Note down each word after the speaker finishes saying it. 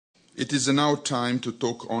It is now time to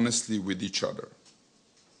talk honestly with each other.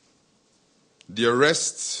 The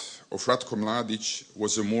arrest of Ratka Mladić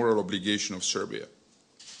was a moral obligation of Serbia.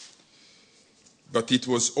 But it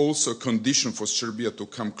was also a condition for Serbia to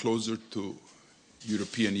come closer to the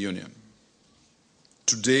European Union.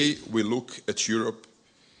 Today we look at Europe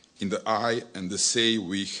in the eye and say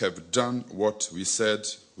we have done what we said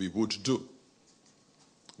we would do.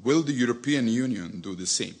 Will the European Union do the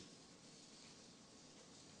same?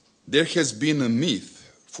 There has been a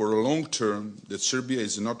myth for a long term that Serbia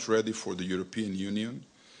is not ready for the European Union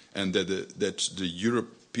and that the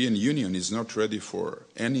European Union is not ready for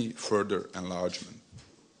any further enlargement.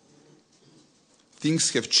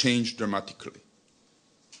 Things have changed dramatically.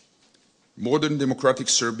 Modern democratic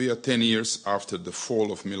Serbia, 10 years after the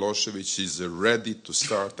fall of Milosevic, is ready to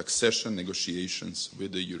start accession negotiations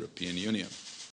with the European Union.